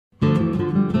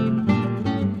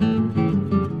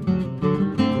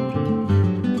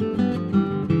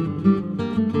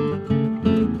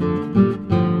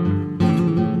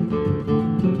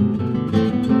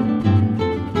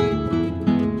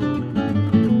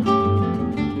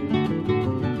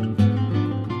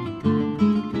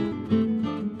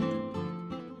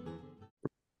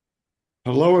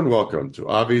Hello and welcome to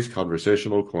Avi's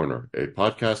Conversational Corner, a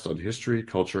podcast on history,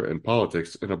 culture, and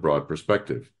politics in a broad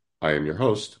perspective. I am your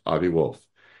host, Avi Wolf.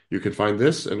 You can find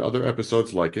this and other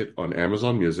episodes like it on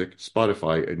Amazon Music,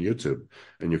 Spotify, and YouTube,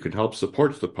 and you can help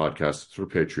support the podcast through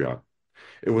Patreon.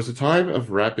 It was a time of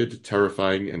rapid,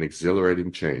 terrifying, and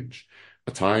exhilarating change,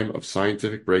 a time of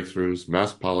scientific breakthroughs,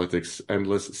 mass politics,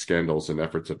 endless scandals, and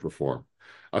efforts at reform.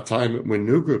 A time when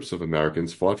new groups of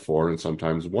Americans fought for and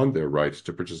sometimes won their right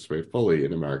to participate fully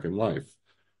in American life,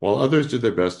 while others did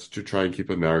their best to try and keep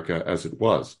America as it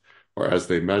was, or as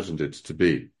they imagined it to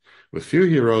be. With few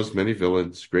heroes, many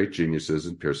villains, great geniuses,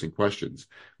 and piercing questions,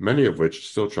 many of which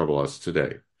still trouble us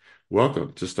today.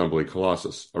 Welcome to Stumbling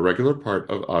Colossus, a regular part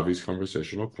of Avi's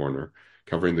Conversational Corner,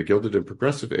 covering the Gilded and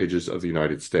Progressive ages of the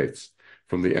United States,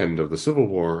 from the end of the Civil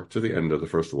War to the end of the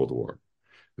First World War.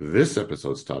 This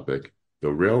episode's topic: the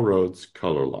railroad's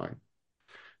color line.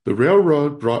 The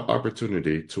railroad brought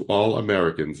opportunity to all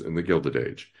Americans in the Gilded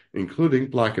Age,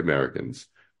 including Black Americans,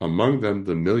 among them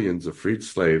the millions of freed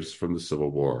slaves from the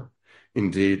Civil War.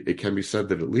 Indeed, it can be said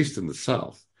that at least in the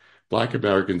South, Black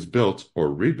Americans built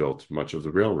or rebuilt much of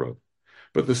the railroad.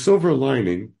 But the silver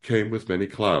lining came with many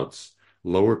clouds: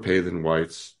 lower pay than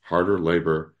whites, harder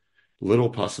labor, little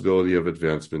possibility of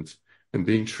advancement, and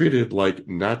being treated like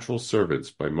natural servants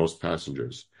by most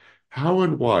passengers. How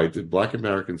and why did Black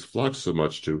Americans flock so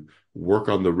much to work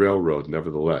on the railroad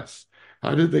nevertheless?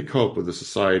 How did they cope with a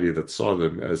society that saw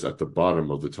them as at the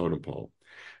bottom of the totem pole?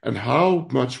 And how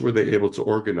much were they able to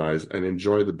organize and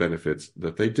enjoy the benefits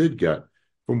that they did get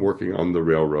from working on the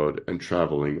railroad and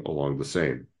traveling along the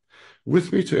same?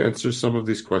 With me to answer some of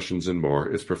these questions and more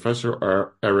is Professor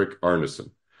Eric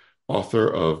Arnesen, author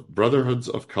of Brotherhoods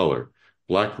of Color: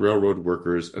 Black Railroad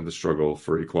Workers and the Struggle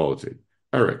for Equality.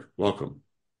 Eric, welcome.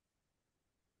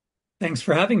 Thanks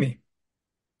for having me.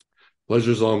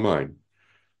 Pleasure's all mine.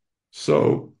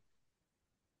 So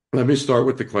let me start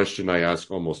with the question I ask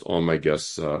almost all my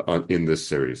guests in this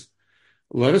series.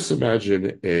 Let us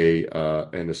imagine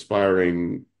an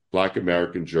aspiring Black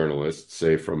American journalist,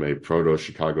 say from a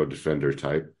proto-Chicago Defender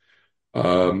type,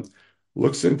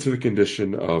 looks into the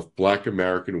condition of Black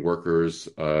American workers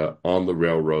on the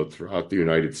railroad throughout the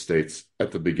United States at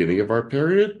the beginning of our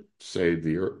period, say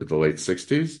the late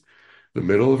 60s, the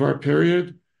middle of our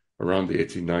period, around the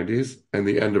 1890s, and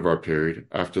the end of our period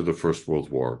after the First World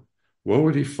War. What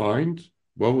would he find?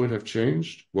 What would have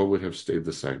changed? What would have stayed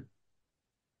the same?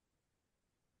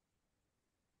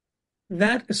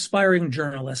 That aspiring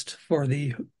journalist for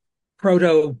the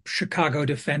proto-Chicago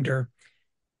Defender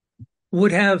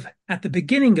would have, at the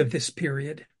beginning of this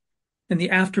period, in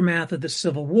the aftermath of the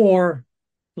Civil War,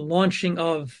 the launching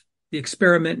of the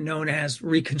experiment known as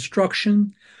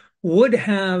Reconstruction, would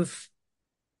have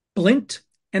blinked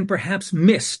and perhaps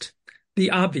missed the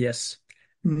obvious.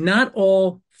 Not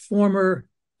all former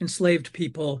enslaved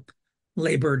people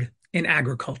labored in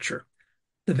agriculture.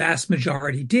 The vast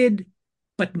majority did,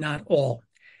 but not all.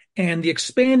 And the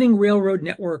expanding railroad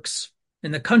networks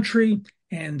in the country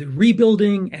and the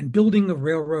rebuilding and building of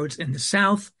railroads in the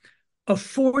South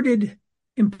afforded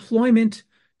employment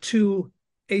to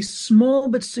a small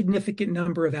but significant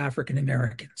number of African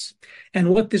Americans. And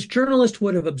what this journalist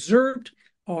would have observed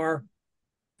are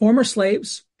former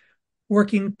slaves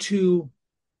working to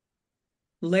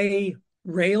lay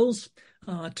rails,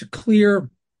 to clear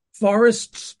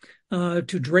forests, to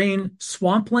drain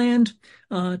swampland,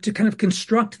 to kind of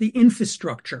construct the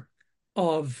infrastructure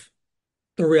of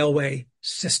the railway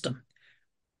system.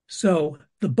 So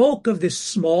the bulk of this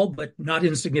small but not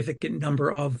insignificant number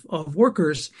of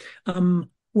workers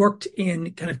worked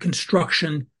in kind of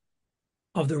construction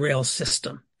of the rail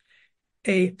system.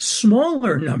 A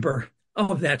smaller number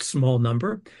of that small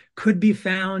number could be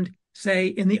found, say,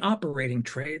 in the operating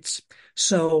trades.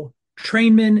 So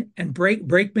trainmen and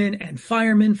brakemen and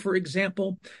firemen, for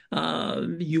example,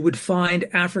 you would find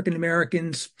African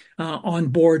Americans on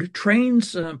board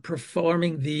trains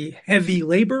performing the heavy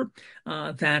labor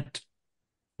that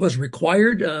was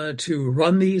required to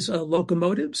run these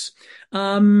locomotives.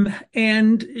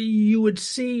 And you would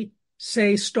see,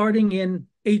 say, starting in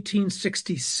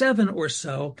 1867 or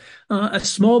so, a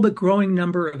small but growing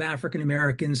number of African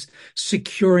Americans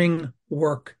securing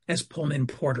work as Pullman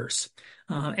porters.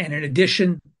 And in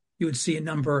addition, you would see a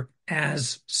number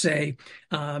as, say,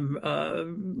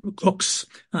 cooks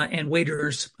and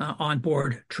waiters on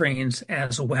board trains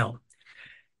as well.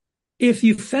 If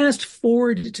you fast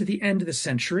forward to the end of the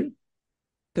century,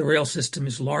 the rail system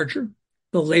is larger,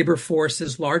 the labor force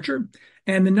is larger,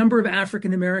 and the number of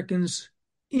African Americans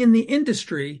in the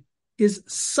industry is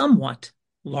somewhat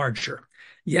larger.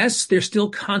 Yes, they're still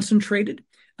concentrated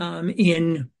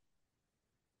in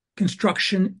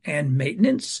construction and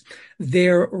maintenance.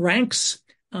 Their ranks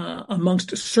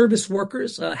amongst service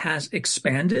workers has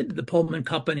expanded. The Pullman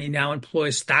Company now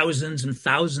employs thousands and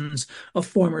thousands of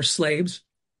former slaves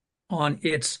on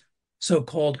its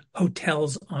so-called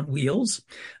hotels on wheels.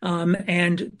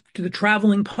 And to the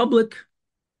traveling public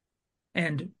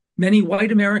and many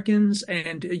white Americans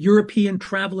and European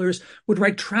travelers would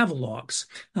write travelogues,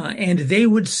 and they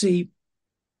would see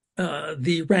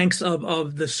the ranks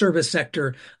of the service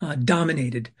sector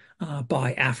dominated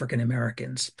by African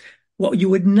Americans. What you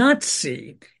would not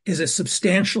see is a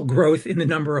substantial growth in the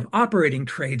number of operating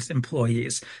trades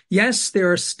employees. Yes,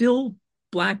 there are still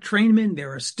Black trainmen,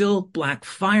 there are still Black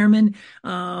firemen,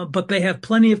 but they have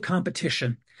plenty of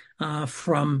competition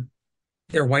from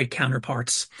their white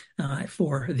counterparts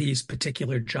for these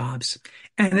particular jobs.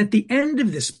 And at the end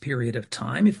of this period of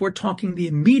time, if we're talking the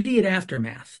immediate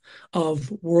aftermath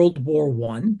of World War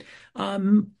I,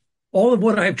 all of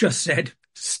what I've just said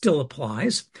still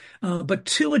applies, but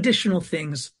two additional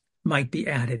things might be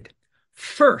added.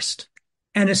 First,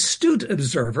 an astute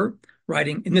observer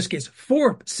writing, in this case,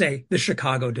 for, say, the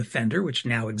Chicago Defender, which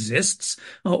now exists,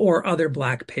 or other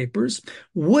Black papers,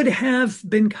 would have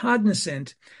been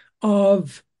cognizant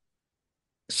of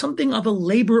something of a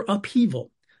labor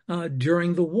upheaval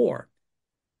during the war.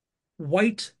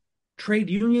 White trade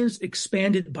unions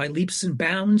expanded by leaps and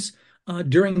bounds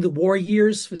during the war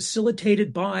years,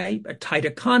 facilitated by a tight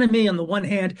economy on the one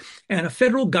hand, and a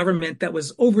federal government that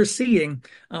was overseeing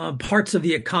parts of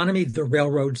the economy, the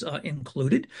railroads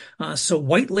included. So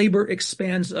white labor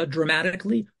expands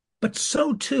dramatically, but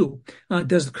so too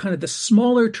does kind of the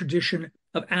smaller tradition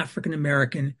of African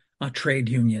American trade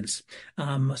unions,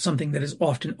 something that is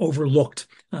often overlooked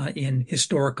in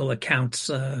historical accounts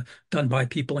done by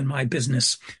people in my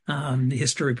business, the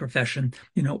history profession,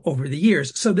 over the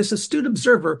years. So this astute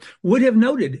observer would have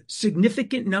noted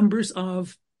significant numbers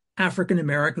of African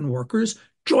American workers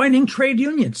joining trade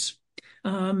unions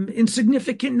in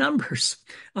significant numbers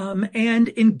and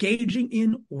engaging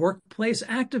in workplace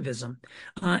activism.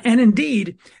 And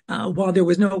indeed, while there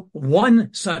was no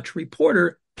one such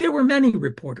reporter, there were many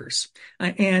reporters.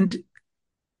 And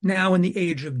now in the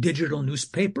age of digital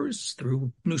newspapers,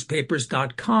 through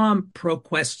newspapers.com,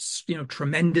 ProQuest's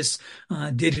tremendous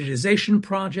digitization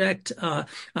project,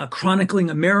 Chronicling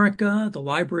America, the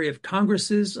Library of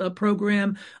Congress's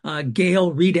program,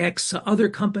 Gale, Redex, other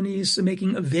companies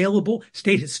making available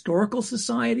state historical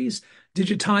societies,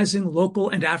 digitizing local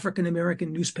and African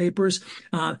American newspapers,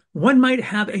 one might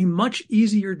have a much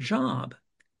easier job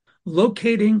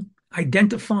locating,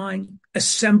 identifying,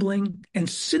 assembling, and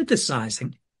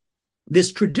synthesizing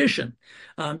this tradition.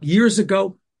 Years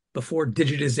ago, before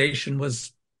digitization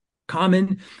was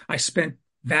common, I spent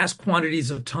vast quantities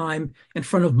of time in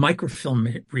front of microfilm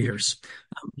readers,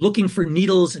 looking for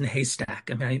needles in a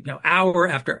haystack. I mean, hour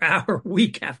after hour,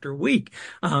 week after week.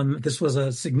 This was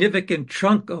a significant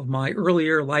chunk of my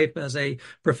earlier life as a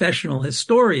professional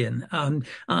historian. And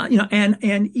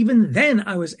even then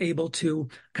I was able to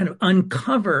kind of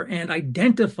uncover and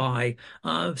identify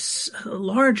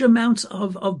large amounts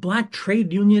of Black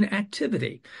trade union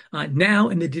activity. Now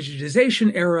in the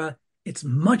digitization era, it's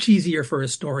much easier for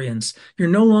historians. You're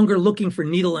no longer looking for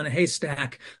needle in a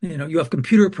haystack. You have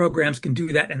computer programs can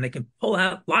do that, and they can pull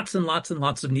out lots and lots and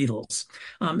lots of needles.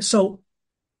 So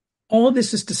all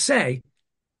this is to say,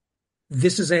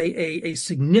 this is a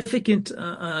significant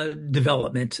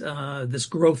development, this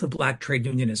growth of Black trade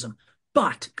unionism.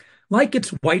 But like its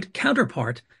white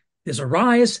counterpart, there's a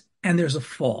rise and there's a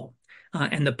fall.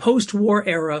 And the post-war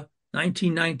era,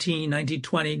 1919,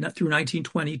 1920 through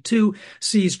 1922,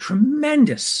 sees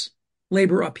tremendous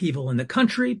labor upheaval in the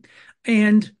country.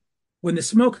 And when the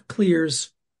smoke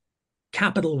clears,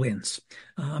 capital wins.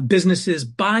 Businesses,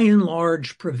 by and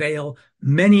large, prevail.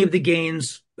 Many of the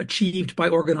gains achieved by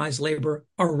organized labor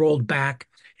are rolled back.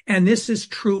 And this is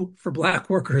true for Black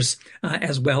workers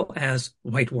as well as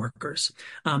white workers.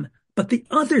 But the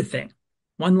other thing,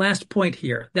 one last point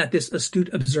here that this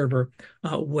astute observer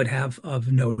would have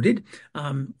noted,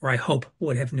 or I hope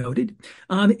would have noted,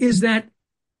 is that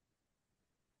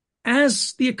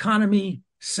as the economy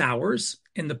sours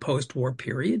in the post-war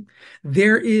period,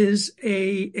 there is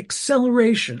an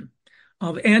acceleration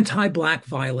of anti-Black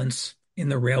violence in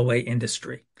the railway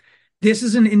industry. This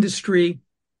is an industry,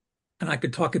 and I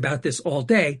could talk about this all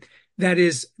day, that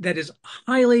is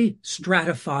highly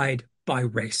stratified by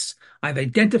race. I've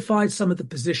identified some of the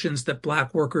positions that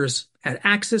Black workers had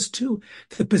access to.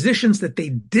 The positions that they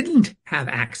didn't have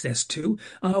access to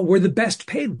were the best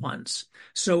paid ones.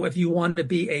 So if you want to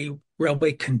be a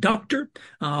railway conductor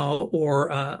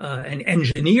or an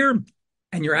engineer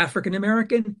and you're African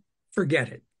American, forget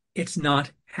it. It's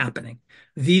not happening.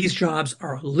 These jobs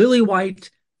are lily white.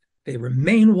 They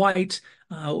remain white,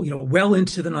 well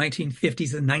into the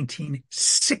 1950s and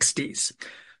 1960s.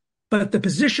 But the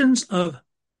positions of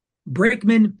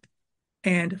brakemen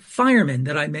and firemen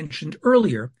that I mentioned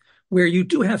earlier, where you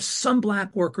do have some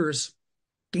black workers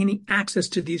gaining access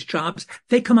to these jobs,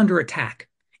 they come under attack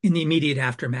in the immediate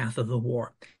aftermath of the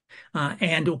war.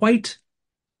 And white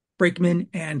brakemen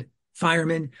and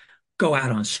firemen go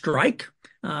out on strike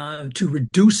to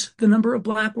reduce the number of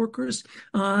black workers.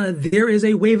 There is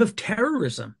a wave of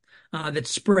terrorism that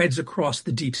spreads across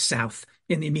the Deep South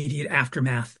in the immediate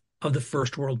aftermath of the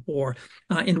First World War,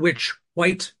 in which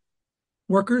white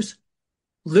workers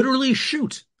literally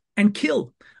shoot and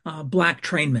kill black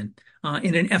trainmen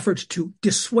in an effort to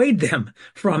dissuade them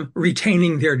from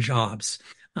retaining their jobs.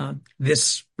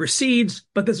 This recedes,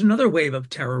 but there's another wave of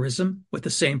terrorism with the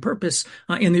same purpose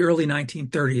in the early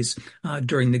 1930s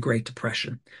during the Great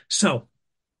Depression. So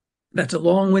that's a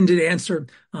long-winded answer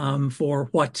for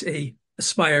what a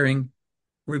aspiring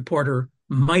reporter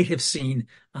might have seen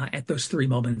at those three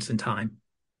moments in time.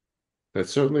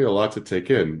 That's certainly a lot to take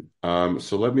in.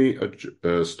 So let me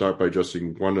start by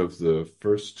addressing one of the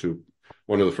first two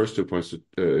points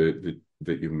that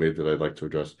you made that I'd like to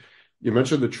address. You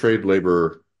mentioned the trade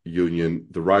labor union,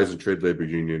 the rise in trade labor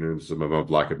unionism among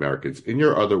Black Americans. In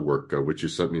your other work, which you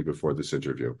sent me before this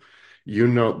interview, you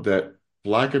note that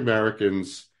Black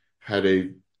Americans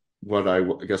had what I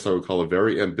guess I would call a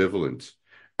very ambivalent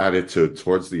attitude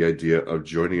towards the idea of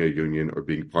joining a union or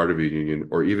being part of a union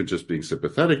or even just being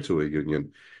sympathetic to a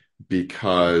union,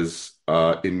 because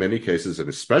in many cases, and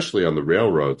especially on the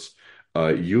railroads,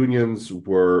 unions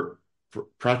were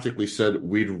practically said,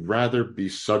 we'd rather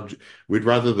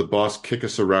the boss kick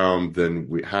us around than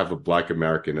we have a Black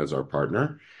American as our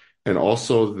partner. And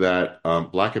also that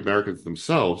Black Americans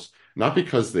themselves, not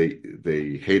because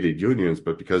they hated unions,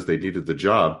 but because they needed the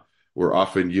job, were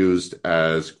often used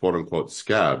as quote unquote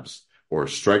scabs or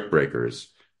strike breakers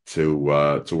to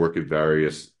work in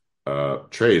various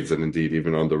trades. And indeed,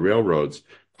 even on the railroads,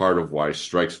 part of why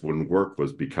strikes wouldn't work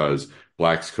was because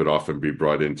blacks could often be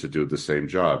brought in to do the same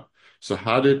job. So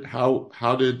how did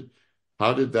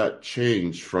that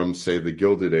change from, say, the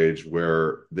Gilded Age,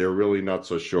 where they're really not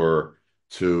so sure,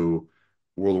 to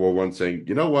World War I saying,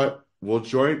 you know what, we'll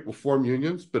form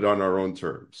unions, but on our own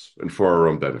terms and for our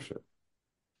own benefit?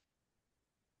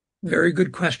 Very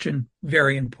good question.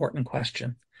 Very important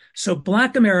question. So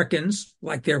Black Americans,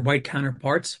 like their white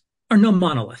counterparts, are no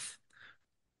monolith.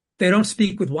 They don't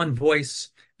speak with one voice.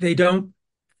 They don't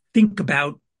think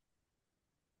about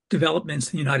developments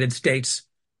in the United States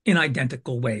in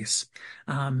identical ways.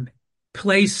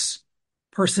 Place,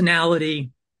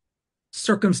 personality,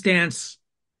 circumstance,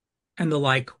 and the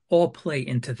like all play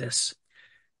into this.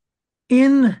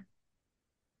 In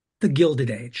the Gilded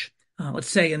Age, let's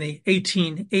say in the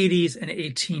 1880s and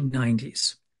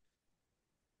 1890s,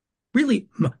 really,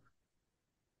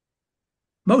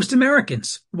 most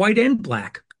Americans, white and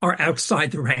black, are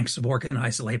outside the ranks of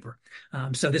organized labor.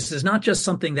 So this is not just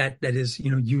something that is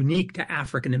unique to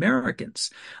African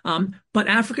Americans, but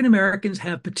African Americans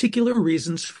have particular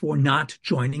reasons for not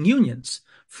joining unions.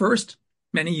 First,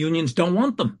 many unions don't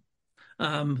want them.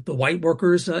 The white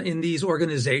workers in these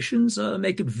organizations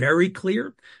make it very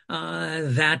clear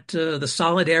that the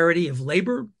solidarity of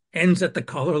labor ends at the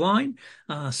color line.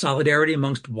 Solidarity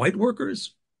amongst white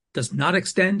workers does not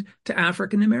extend to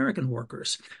African American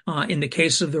workers. In the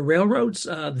case of the railroads,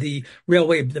 the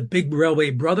big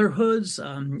railway brotherhoods,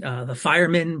 the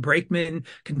firemen, brakemen,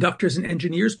 conductors, and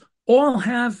engineers all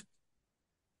have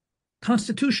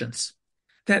constitutions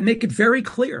that make it very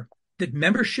clear that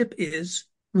membership is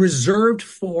reserved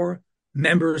for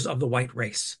members of the white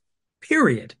race,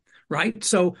 period, right?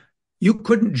 So you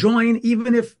couldn't join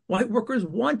even if white workers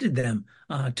wanted them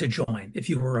to join if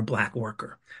you were a black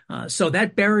worker. So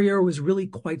that barrier was really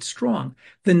quite strong.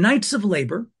 The Knights of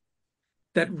Labor,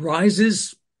 that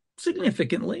rises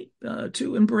significantly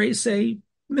to embrace a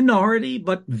minority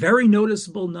but very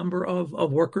noticeable number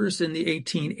of workers in the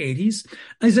 1880s,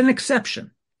 is an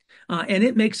exception. And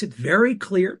it makes it very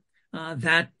clear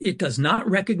that it does not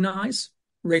recognize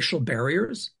racial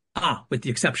barriers, with the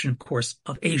exception, of course,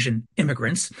 of Asian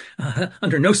immigrants.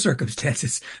 Under no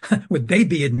circumstances would they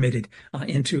be admitted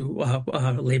into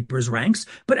labor's ranks.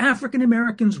 But African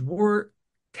Americans were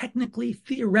technically,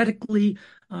 theoretically,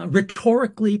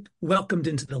 rhetorically welcomed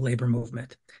into the labor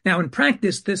movement. Now, in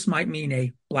practice, this might mean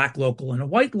a black local and a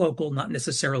white local, not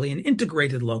necessarily an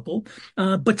integrated local,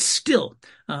 but still,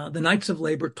 the Knights of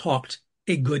Labor talked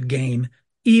a good game,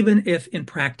 even if in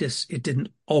practice it didn't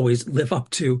always live up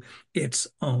to its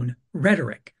own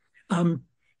rhetoric.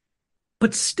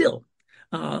 But still,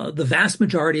 the vast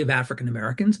majority of African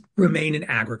Americans remain in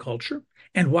agriculture.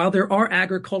 And while there are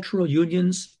agricultural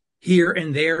unions here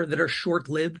and there that are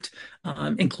short-lived,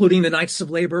 including the Knights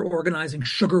of Labor organizing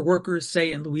sugar workers,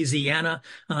 say in Louisiana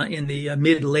in the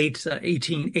mid-late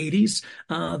 1880s,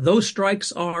 those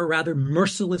strikes are rather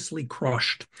mercilessly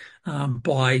crushed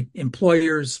by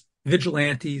employers,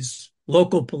 vigilantes,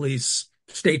 local police,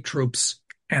 state troops,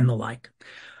 and the like.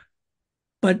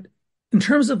 But in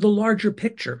terms of the larger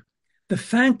picture, the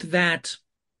fact that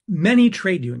many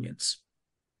trade unions,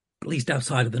 at least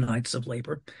outside of the Knights of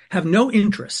Labor, have no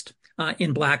interest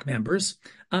in Black members,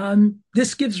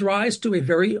 this gives rise to a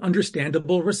very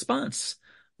understandable response.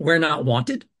 We're not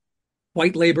wanted.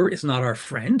 White labor is not our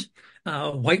friend.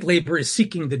 White labor is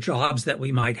seeking the jobs that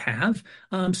we might have.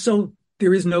 So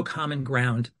there is no common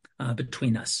ground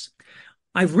between us.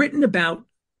 I've written about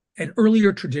an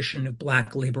earlier tradition of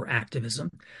Black labor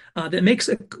activism that makes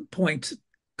a point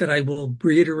that I will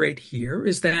reiterate here,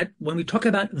 is that when we talk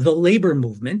about the labor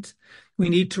movement, we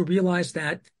need to realize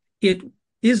that it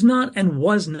is not and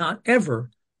was not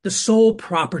ever the sole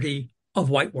property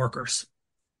of white workers.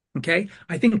 Okay,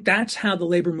 I think that's how the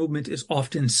labor movement is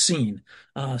often seen.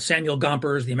 Samuel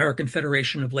Gomper's The American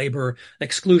Federation of Labor,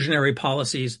 exclusionary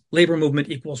policies, labor movement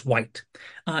equals white.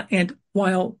 And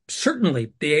while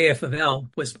certainly the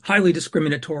AFL was highly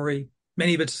discriminatory,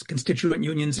 many of its constituent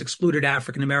unions excluded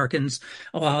African Americans,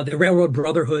 the railroad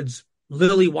brotherhoods,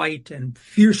 lily white and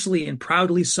fiercely and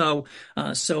proudly so.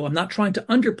 So I'm not trying to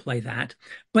underplay that.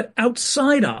 But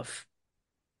outside of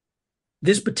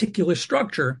this particular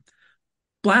structure,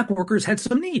 Black workers had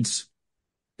some needs.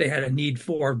 They had a need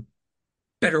for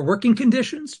better working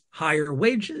conditions, higher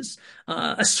wages,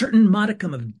 a certain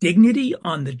modicum of dignity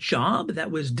on the job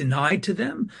that was denied to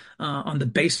them on the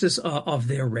basis of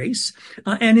their race.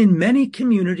 And in many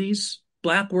communities,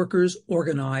 Black workers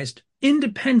organized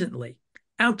independently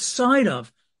outside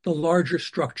of the larger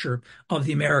structure of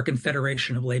the American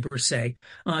Federation of Labor, say,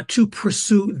 to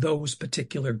pursue those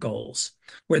particular goals.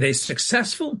 Were they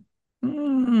successful?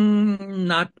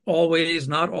 Not always,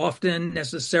 not often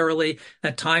necessarily.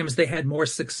 At times they had more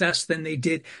success than they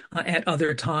did at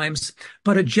other times.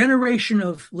 But a generation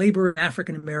of labor and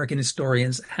African American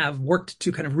historians have worked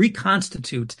to kind of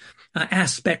reconstitute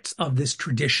aspects of this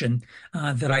tradition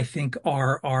that I think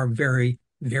are very,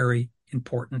 very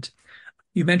important.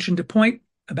 You mentioned a point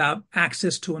about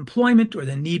access to employment or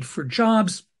the need for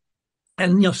jobs.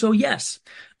 And, so yes,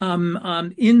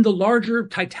 in the larger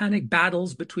titanic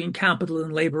battles between capital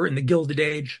and labor in the Gilded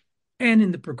Age and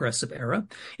in the Progressive Era,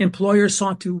 employers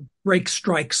sought to break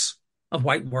strikes of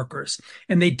white workers.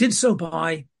 And they did so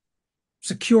by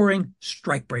securing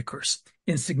strikebreakers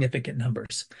in significant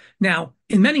numbers. Now,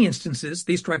 in many instances,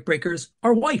 these strikebreakers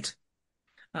are white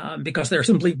because there are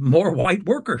simply more white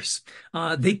workers.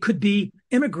 They could be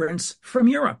immigrants from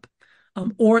Europe,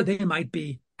 or they might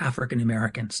be African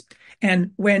Americans.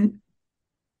 And when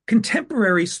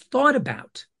contemporaries thought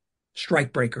about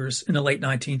strikebreakers in the late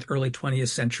 19th, early 20th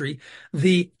century,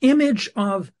 the image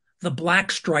of the Black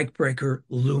strikebreaker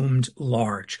loomed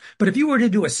large. But if you were to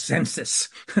do a census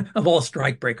of all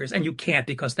strikebreakers, and you can't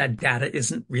because that data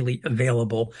isn't really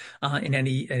available in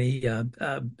any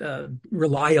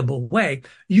reliable way,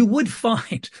 you would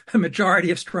find a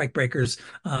majority of strikebreakers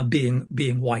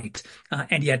being white.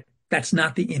 And yet that's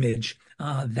not the image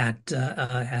that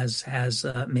has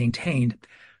maintained.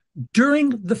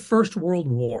 During the First World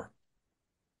War,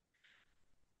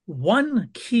 one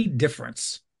key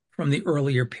difference from the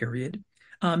earlier period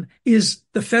is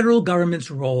the federal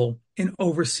government's role in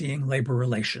overseeing labor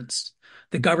relations.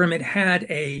 The government had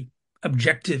a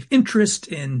objective interest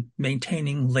in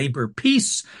maintaining labor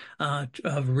peace,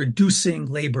 of reducing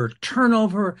labor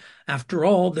turnover. After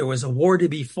all, there was a war to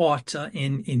be fought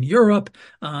in Europe.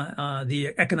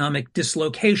 The economic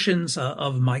dislocations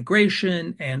of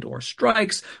migration and or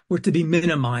strikes were to be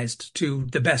minimized to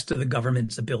the best of the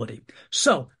government's ability.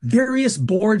 So various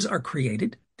boards are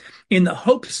created in the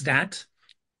hopes that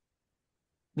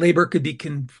labor could be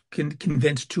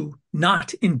convinced to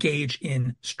not engage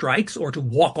in strikes or to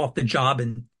walk off the job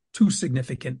in too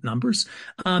significant numbers,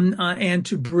 and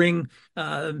to bring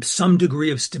some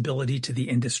degree of stability to the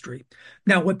industry.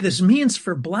 Now, what this means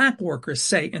for Black workers,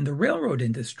 say, in the railroad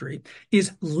industry,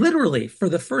 is literally for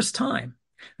the first time,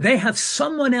 they have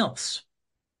someone else,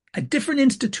 a different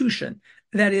institution,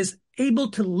 that is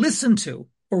able to listen to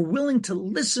or willing to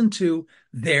listen to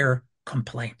their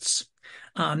complaints.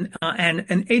 And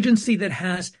an agency that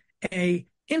has a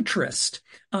interest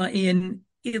in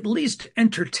at least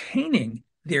entertaining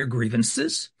their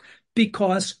grievances,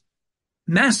 because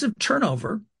massive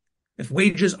turnover, if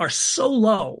wages are so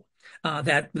low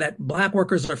that black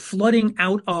workers are flooding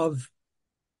out of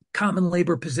common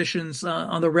labor positions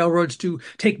on the railroads to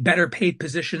take better paid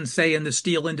positions, say in the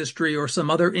steel industry or some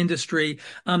other industry.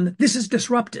 This is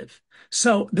disruptive.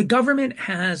 So the government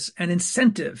has an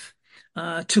incentive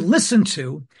to listen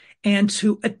to and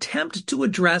to attempt to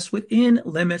address within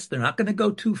limits. They're not going to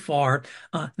go too far,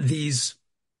 these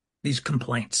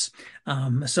complaints.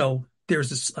 So there's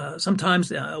this,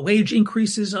 sometimes wage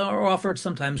increases are offered,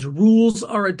 sometimes rules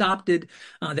are adopted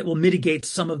that will mitigate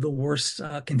some of the worst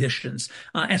conditions.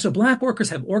 And so black workers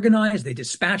have organized, they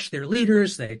dispatch their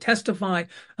leaders, they testify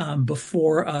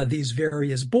before these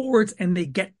various boards, and they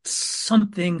get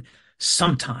something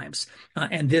sometimes.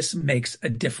 And this makes a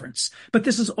difference. But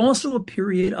this is also a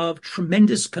period of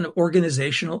tremendous kind of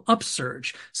organizational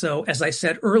upsurge. So as I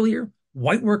said earlier,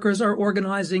 white workers are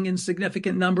organizing in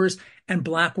significant numbers, and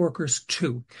black workers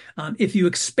too. If you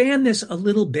expand this a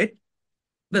little bit,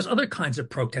 there's other kinds of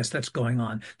protests that's going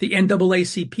on. The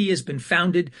NAACP has been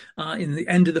founded in the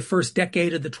end of the first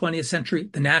decade of the 20th century,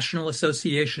 the National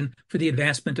Association for the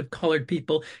Advancement of Colored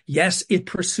People. Yes, it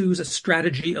pursues a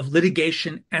strategy of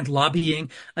litigation and lobbying,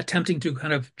 attempting to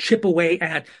kind of chip away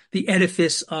at the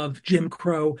edifice of Jim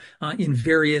Crow in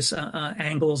various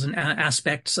angles and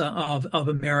aspects of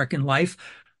American life.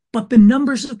 But the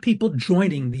numbers of people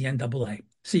joining the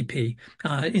NAACP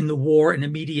in the war and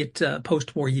immediate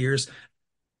post-war years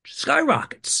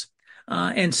skyrockets.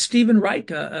 And Stephen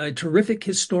Reich, a terrific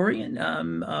historian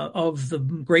of the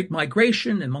Great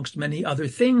Migration, amongst many other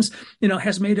things,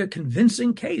 has made a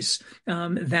convincing case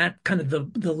that kind of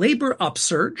the labor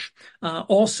upsurge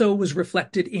also was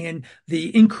reflected in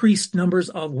the increased numbers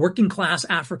of working class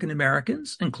African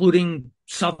Americans, including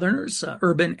Southerners,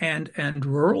 urban and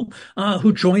rural,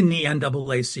 who joined the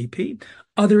NAACP.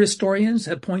 Other historians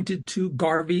have pointed to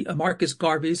Marcus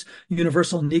Garvey's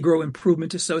Universal Negro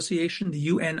Improvement Association, the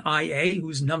UNIA,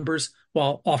 whose numbers,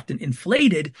 while often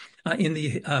inflated in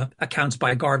the accounts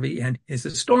by Garvey and his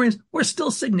historians, were still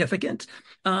significant,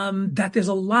 that there's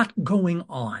a lot going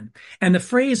on. And the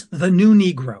phrase the new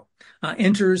Negro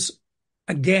enters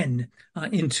again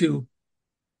into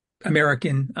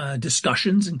American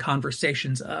discussions and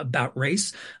conversations about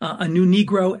race. A new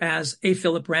Negro, as A.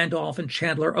 Philip Randolph and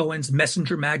Chandler Owens'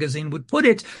 Messenger magazine would put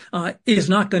it, is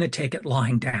not going to take it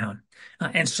lying down.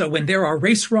 And so when there are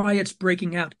race riots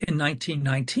breaking out in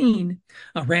 1919,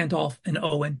 Randolph and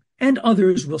Owen and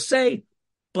others will say,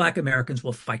 Black Americans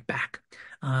will fight back.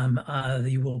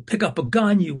 You will pick up a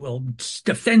gun. You will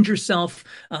defend yourself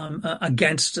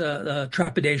against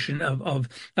trepidation of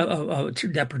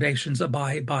depredations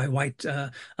by white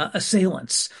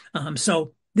assailants.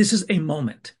 So this is a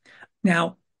moment.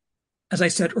 Now, as I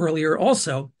said earlier,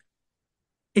 also,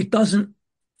 it doesn't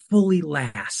fully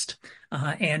last.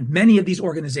 And many of these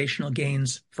organizational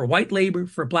gains for white labor,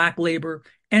 for black labor,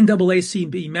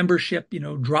 NAACP membership,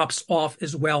 drops off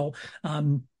as well.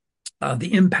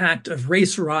 The impact of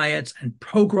race riots and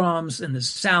pogroms in the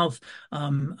South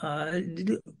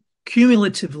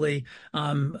cumulatively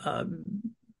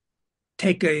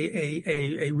take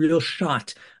a real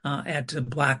shot at the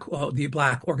black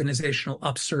organizational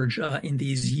upsurge in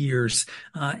these years.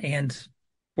 And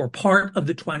for part of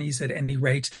the 20s at any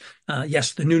rate,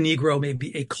 yes, the new Negro may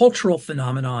be a cultural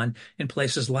phenomenon in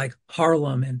places like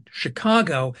Harlem and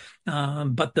Chicago,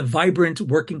 but the vibrant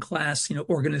working class,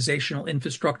 organizational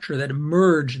infrastructure that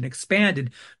emerged and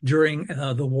expanded during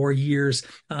the war years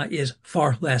is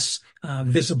far less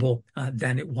visible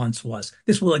than it once was.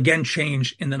 This will again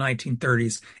change in the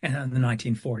 1930s and the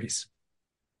 1940s.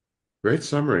 Great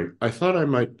summary. I thought I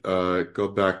might go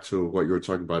back to what you were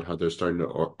talking about, how they're starting to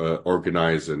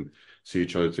organize and see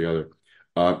each other together.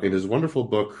 In his wonderful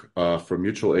book, From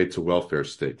Mutual Aid to Welfare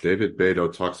State, David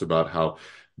Beto talks about how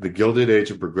the Gilded Age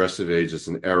and Progressive Age is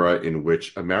an era in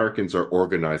which Americans are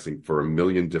organizing for a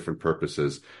million different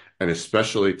purposes, and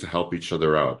especially to help each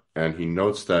other out. And he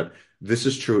notes that this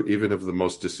is true even of the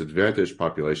most disadvantaged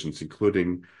populations,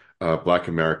 including Black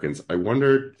Americans. I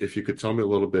wondered if you could tell me a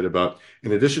little bit about,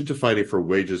 in addition to fighting for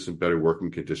wages and better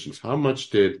working conditions, how much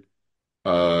did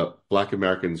Black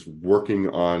Americans working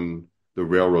on the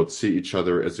railroad see each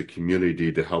other as a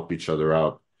community to help each other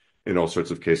out in all sorts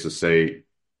of cases? Say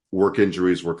work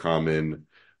injuries were common,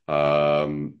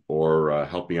 or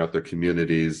helping out their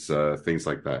communities, things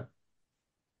like that.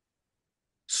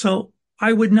 So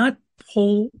I would not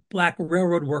pull Black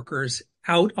railroad workers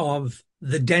out of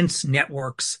the dense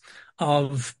networks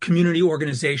of community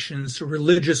organizations,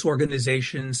 religious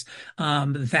organizations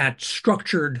that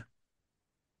structured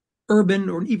urban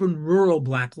or even rural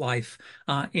Black life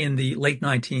in the late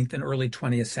 19th and early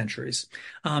 20th centuries.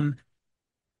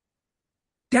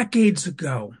 Decades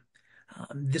ago,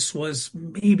 This was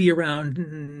maybe around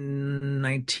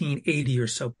 1980 or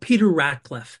so. Peter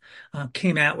Ratcliffe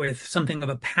came out with something of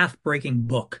a path-breaking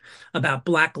book about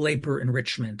Black labor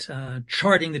enrichment,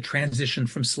 charting the transition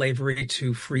from slavery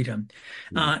to freedom.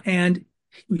 And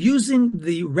using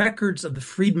the records of the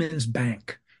Freedmen's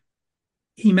Bank,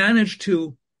 he managed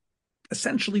to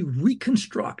essentially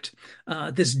reconstruct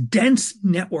this dense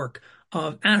network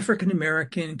of African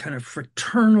American kind of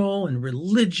fraternal and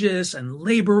religious and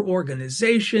labor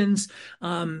organizations,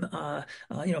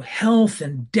 health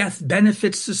and death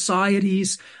benefit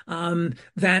societies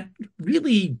that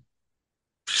really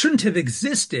shouldn't have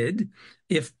existed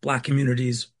if Black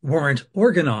communities weren't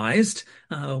organized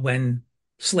when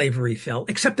slavery fell,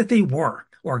 except that they were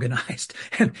organized.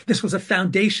 And this was a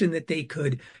foundation that they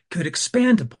could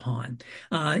expand upon.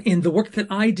 In the work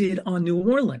that I did on New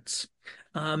Orleans,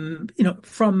 from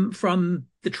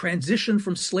the transition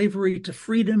from slavery to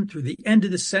freedom through the end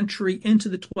of the century into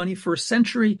the 21st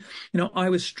century, I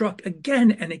was struck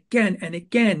again and again and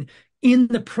again in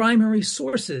the primary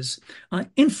sources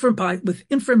with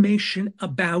information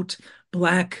about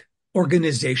Black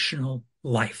organizational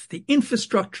life. The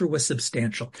infrastructure was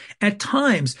substantial. At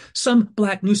times, some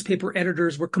Black newspaper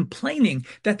editors were complaining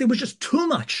that there was just too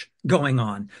much going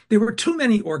on. There were too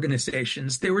many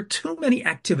organizations. There were too many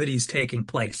activities taking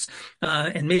place.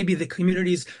 And maybe the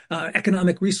community's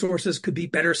economic resources could be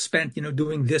better spent,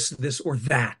 doing this, or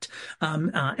that.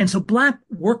 And so Black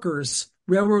workers,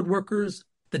 railroad workers,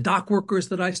 the dock workers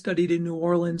that I studied in New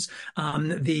Orleans,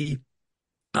 the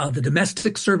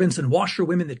domestic servants and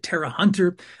washerwomen that Tara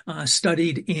Hunter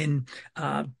studied in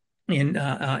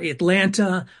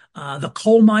Atlanta, the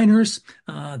coal miners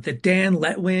that Dan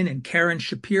Letwin and Karen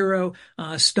Shapiro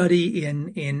study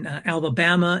in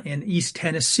Alabama and East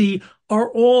Tennessee are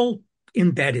all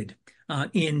embedded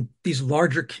in these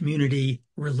larger community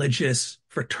religious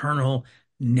fraternal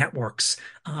networks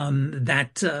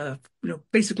that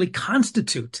basically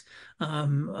constitute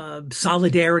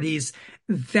solidarities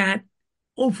that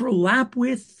overlap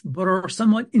with but are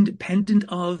somewhat independent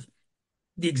of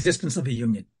the existence of a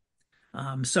union.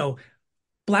 So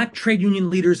Black trade union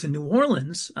leaders in New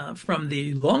Orleans from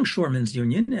the Longshoremen's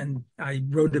Union, and I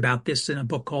wrote about this in a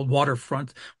book called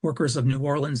Waterfront Workers of New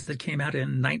Orleans that came out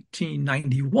in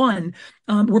 1991,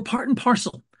 were part and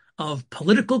parcel of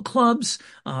political clubs,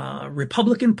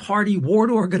 Republican Party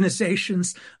ward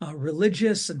organizations,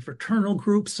 religious and fraternal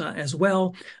groups as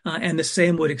well. And the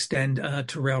same would extend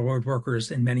to railroad workers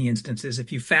in many instances.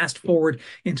 If you fast forward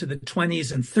into the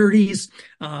 20s and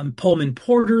 30s, Pullman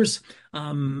porters,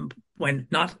 when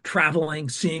not traveling,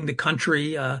 seeing the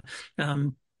country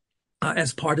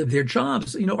as part of their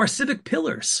jobs, are civic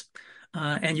pillars.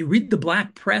 And you read the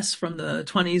Black press from the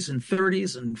 20s and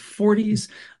 30s and 40s,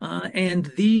 and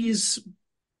these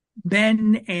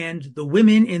men and the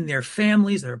women in their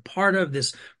families that are part of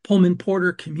this Pullman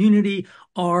Porter community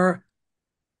are,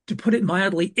 to put it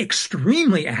mildly,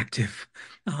 extremely active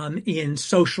in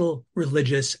social,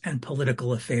 religious, and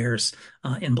political affairs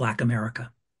in Black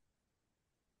America.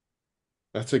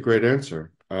 That's a great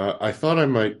answer. I thought I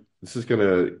might. This is going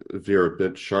to veer a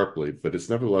bit sharply, but it's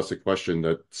nevertheless a question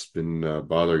that's been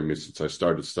bothering me since I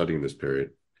started studying this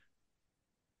period.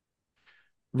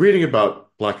 Reading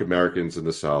about Black Americans in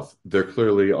the South, they're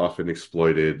clearly often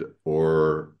exploited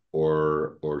or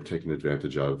taken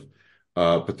advantage of,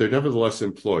 but they're nevertheless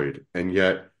employed. And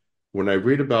yet, when I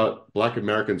read about Black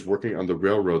Americans working on the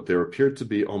railroad, there appeared to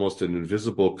be almost an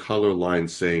invisible color line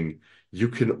saying, you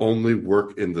can only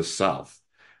work in the South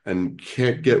and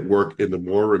can't get work in the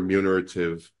more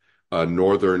remunerative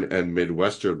Northern and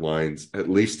Midwestern lines, at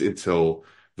least until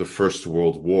the First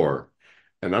World War.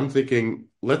 And I'm thinking,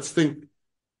 let's think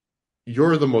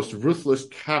you're the most ruthless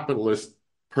capitalist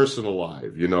person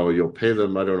alive. You'll pay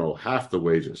them, I don't know, half the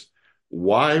wages.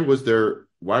 Why was there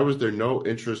no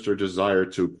interest or desire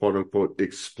to quote unquote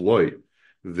exploit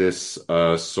this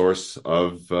source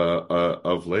of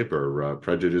labor,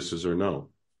 prejudices or no?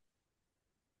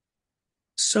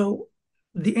 So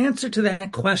the answer to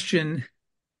that question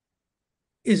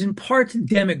is in part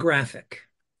demographic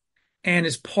and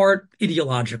is part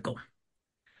ideological.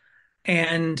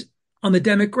 And on the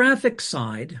demographic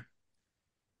side,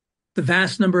 the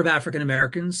vast number of African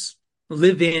Americans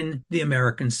live in the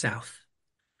American South.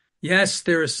 Yes,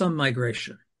 there is some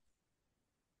migration,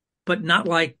 but not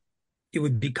like it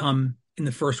would become in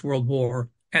the First World War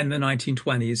and the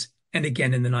 1920s and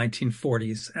again in the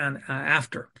 1940s and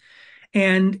after.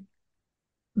 And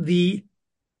the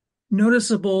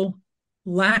noticeable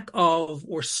lack of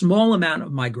or small amount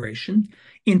of migration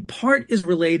in part is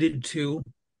related to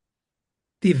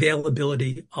the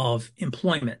availability of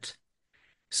employment.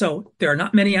 So there are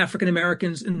not many African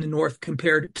Americans in the North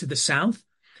compared to the South,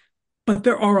 but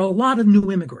there are a lot of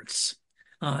new immigrants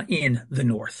in the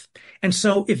North. And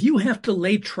so if you have to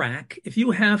lay track, if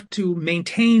you have to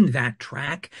maintain that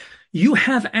track, you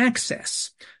have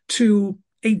access to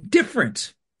a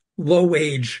different low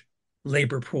wage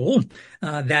labor pool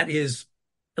that is,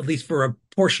 at least for a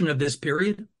portion of this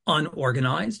period,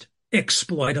 unorganized,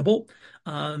 exploitable.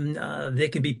 They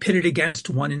can be pitted against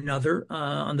one another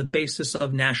on the basis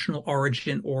of national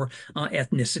origin or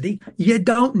ethnicity. You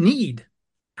don't need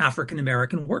African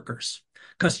American workers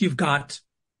because you've got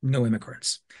no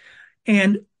immigrants.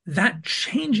 And that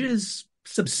changes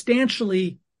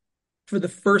substantially for the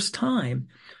first time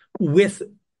with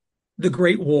the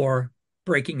Great War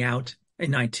breaking out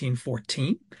in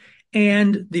 1914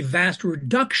 and the vast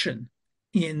reduction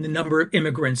in the number of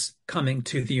immigrants coming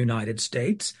to the United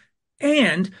States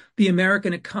and the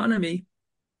American economy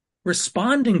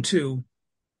responding to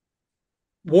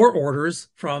war orders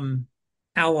from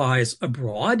allies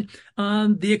abroad.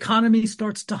 The economy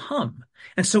starts to hum.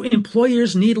 And so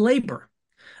employers need labor.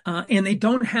 And they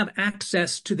don't have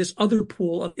access to this other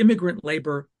pool of immigrant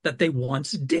labor that they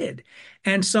once did.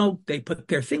 And so they put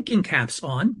their thinking caps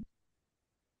on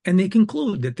and they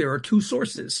conclude that there are two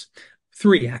sources,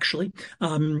 three actually,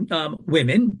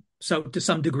 women. So to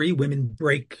some degree, women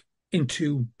break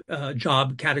into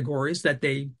job categories that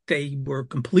they were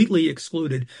completely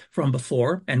excluded from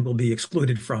before and will be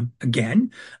excluded from again.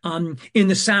 In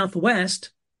the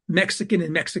Southwest, Mexican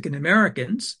and Mexican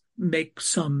Americans make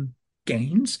some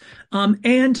gains.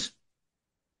 And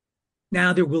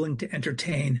now they're willing to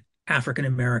entertain African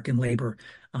American labor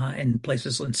in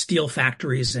places in steel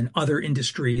factories and other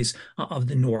industries of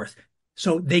the North.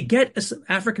 So they get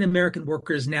African American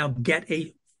workers now get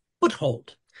a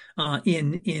foothold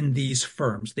in these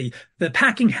firms. The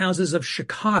packing houses of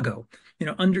Chicago,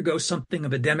 undergo something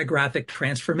of a demographic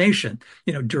transformation,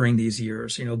 during these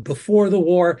years. Before the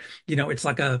war, it's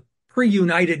like a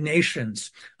pre-United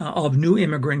Nations of new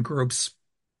immigrant groups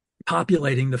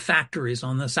populating the factories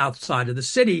on the south side of the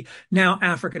city. Now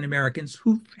African Americans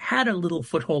who had a little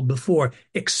foothold before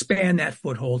expand that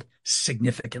foothold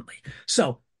significantly.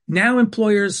 So now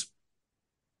employers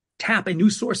tap a new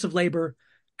source of labor.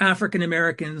 African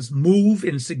Americans move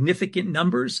in significant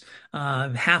numbers,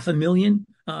 500,000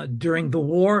 during the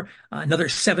war, another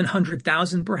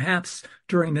 700,000 perhaps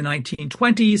during the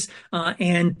 1920s,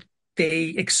 and they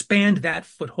expand that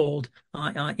foothold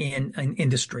in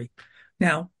industry.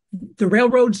 Now, the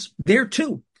railroads, there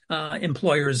too,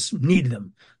 employers need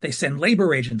them. They send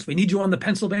labor agents. We need you on the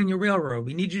Pennsylvania Railroad.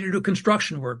 We need you to do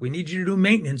construction work. We need you to do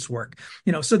maintenance work,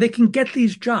 so they can get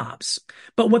these jobs.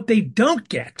 But what they don't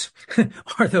get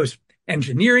are those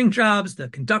engineering jobs, the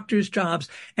conductors' jobs,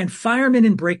 and firemen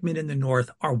and brakemen in the North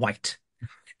are white.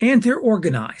 And they're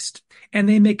organized. And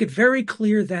they make it very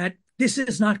clear that this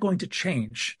is not going to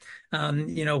change.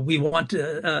 We want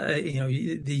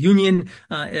the union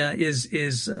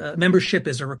is membership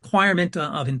is a requirement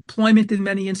of employment in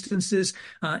many instances.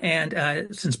 And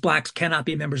since blacks cannot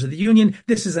be members of the union,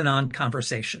 this is a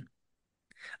non-conversation.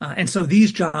 And so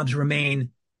these jobs remain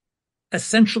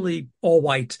essentially all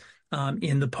white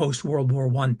in the post-World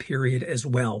War I period as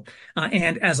well.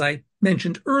 And as I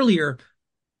mentioned earlier,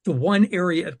 the one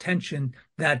area of tension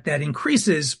that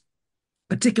increases,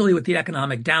 particularly with the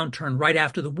economic downturn right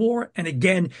after the war, and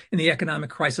again in the economic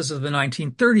crisis of the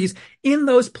 1930s, in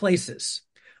those places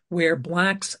where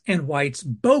blacks and whites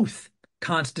both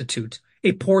constitute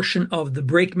a portion of the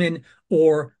brakeman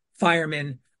or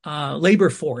fireman labor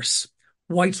force,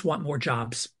 whites want more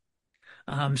jobs.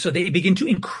 So they begin to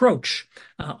encroach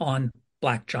on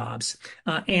black jobs.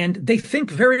 And they think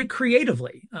very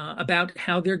creatively about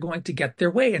how they're going to get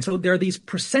their way. And so there are these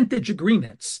percentage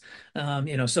agreements.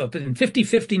 So if in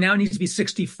 50-50 now it needs to be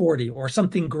 60-40 or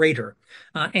something greater.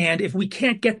 And if we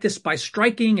can't get this by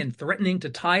striking and threatening to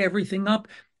tie everything up,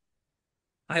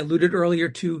 I alluded earlier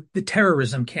to the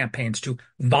terrorism campaigns to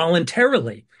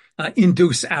voluntarily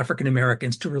induce African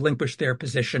Americans to relinquish their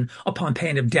position upon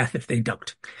pain of death if they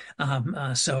don't.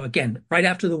 So again, right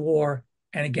after the war,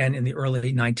 and again in the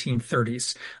early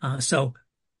 1930s. So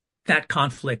that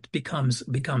conflict becomes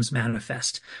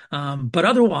manifest. But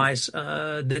otherwise,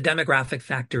 the demographic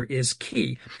factor is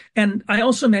key. And I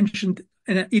also mentioned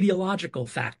an ideological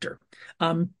factor.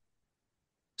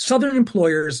 Southern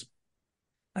employers,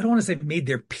 I don't want to say made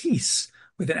their peace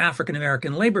with an African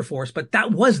American labor force, but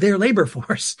that was their labor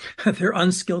force, their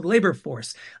unskilled labor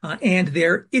force, and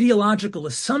their ideological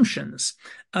assumptions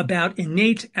about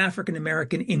innate African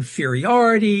American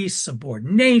inferiority,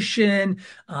 subordination,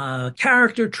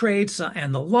 character traits,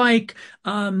 and the like.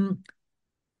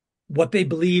 What they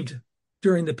believed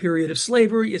during the period of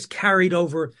slavery is carried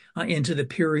over into the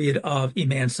period of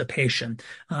emancipation.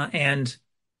 And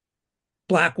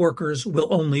Black workers will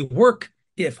only work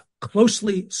if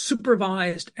closely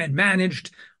supervised and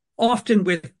managed, often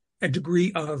with a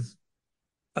degree of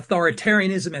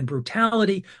authoritarianism and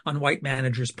brutality on white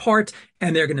managers' part,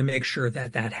 and they're going to make sure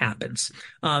that that happens.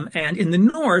 And in the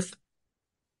North,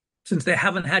 since they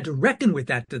haven't had to reckon with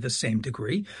that to the same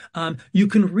degree, you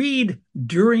can read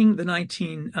during the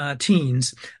 19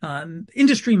 teens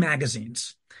industry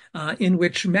magazines in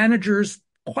which managers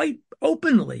quite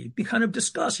openly kind of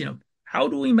discuss, how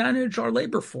do we manage our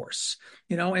labor force?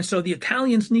 And so the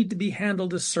Italians need to be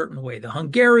handled a certain way, the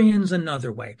Hungarians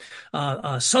another way,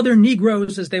 Southern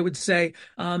Negroes, as they would say,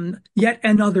 yet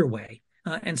another way.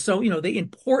 And so, they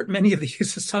import many of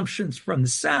these assumptions from the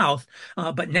South,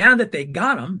 but now that they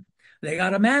got them, they got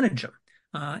to manage them.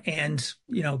 And,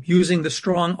 using the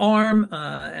strong arm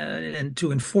and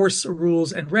to enforce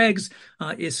rules and regs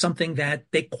is something that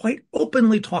they quite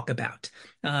openly talk about.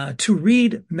 To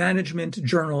read management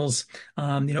journals,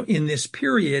 in this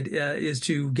period is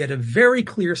to get a very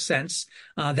clear sense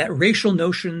that racial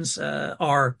notions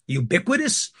are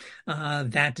ubiquitous,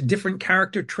 that different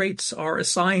character traits are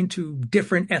assigned to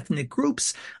different ethnic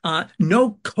groups.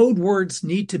 No code words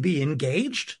need to be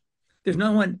engaged. There's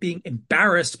no one being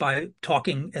embarrassed by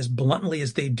talking as bluntly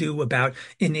as they do about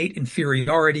innate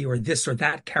inferiority or this or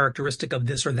that characteristic of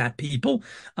this or that people.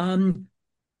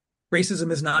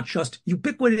 Racism is not just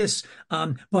ubiquitous,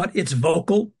 but it's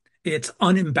vocal, it's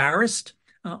unembarrassed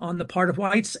on the part of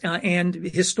whites, and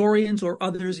historians or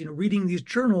others, reading these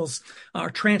journals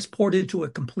are transported to a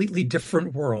completely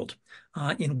different world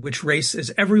in which race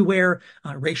is everywhere.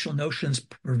 Racial notions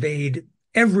pervade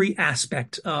every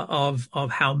aspect of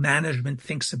how management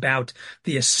thinks about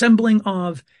the assembling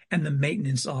of and the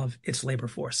maintenance of its labor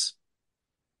force.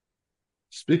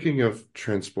 Speaking of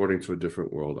transporting to a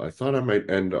different world, I thought I might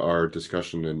end our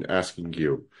discussion in asking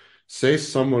you, say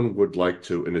someone would like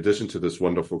to, in addition to this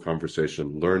wonderful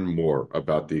conversation, learn more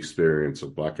about the experience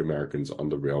of Black Americans on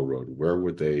the railroad. Where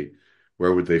would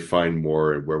they find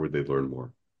more, and where would they learn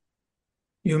more?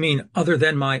 You mean other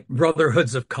than my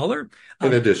Brotherhoods of Color?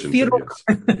 In addition to,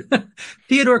 yes.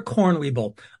 Theodore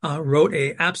Cornweeble wrote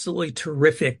a absolutely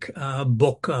terrific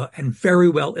book and very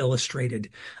well illustrated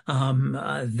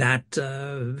that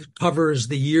covers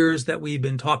the years that we've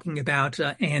been talking about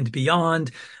and beyond.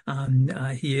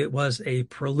 He was a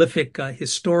prolific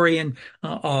historian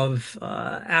of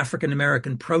African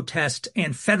American protest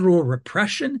and federal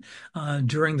repression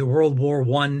during the World War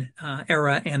I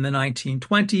era and the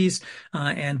 1920s.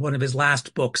 And one of his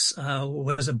last books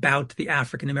was about the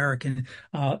African American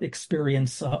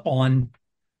experience on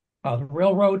the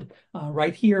railroad.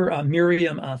 Right here,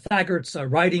 Miriam Thaggart's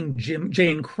writing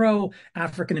Jane Crow,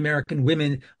 African American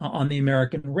Women on the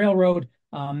American Railroad,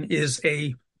 is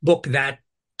a book that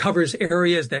covers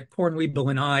areas that Cornweeble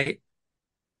and I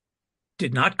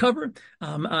did not cover.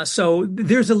 So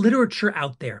there's a literature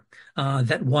out there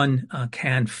that one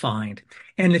can find.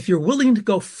 And if you're willing to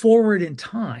go forward in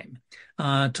time,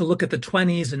 to look at the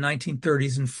 20s and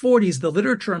 1930s and 40s, the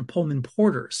literature on Pullman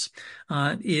porters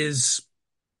is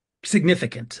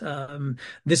significant.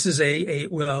 This is a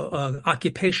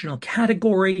occupational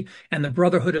category, and the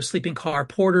Brotherhood of Sleeping Car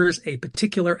Porters, a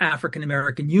particular African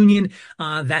American union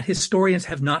that historians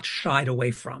have not shied away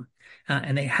from.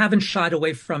 And they haven't shied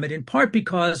away from it in part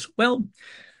because, well,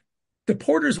 the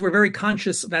porters were very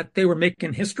conscious that they were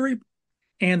making history,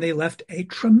 and they left a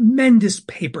tremendous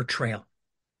paper trail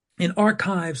in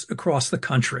archives across the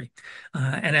country.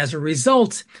 And as a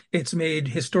result, it's made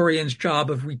historians'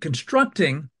 job of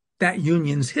reconstructing that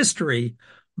union's history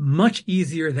much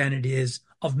easier than it is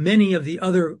of many of the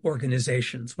other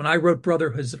organizations. When I wrote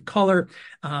Brotherhoods of Color,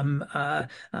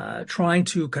 trying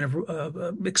to kind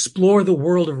of explore the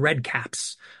world of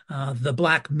redcaps, the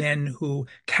Black men who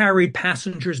carried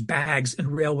passengers' bags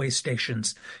in railway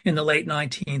stations in the late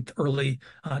 19th, early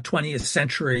 20th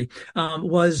century,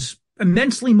 was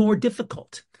immensely more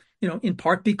difficult, in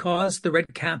part because the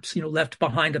redcaps, left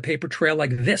behind a paper trail like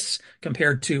this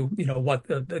compared to, what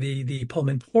the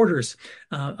Pullman porters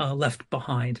left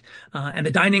behind. And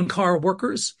the dining car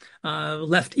workers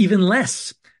left even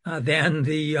less than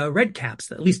the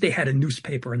redcaps. At least they had a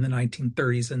newspaper in the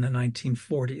 1930s and the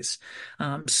 1940s.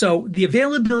 So the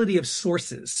availability of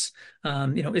sources,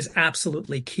 is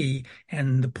absolutely key.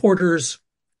 And the porters,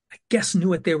 I guess, knew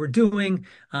what they were doing,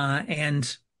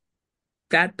 and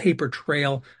that paper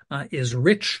trail is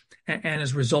rich and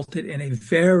has resulted in a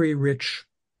very rich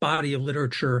body of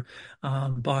literature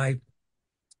by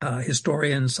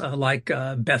historians like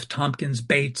Beth Tompkins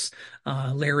Bates,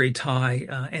 Larry Tye,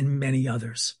 and many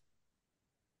others.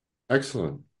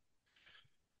 Excellent.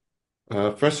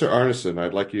 Professor Arnesen,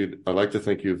 I'd like to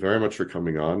thank you very much for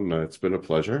coming on. It's been a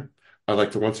pleasure. I'd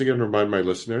like to once again remind my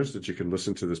listeners that you can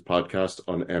listen to this podcast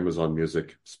on Amazon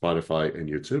Music, Spotify, and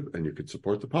YouTube, and you can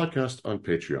support the podcast on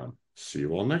Patreon. See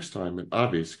you all next time in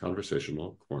Avi's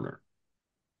Conversational Corner.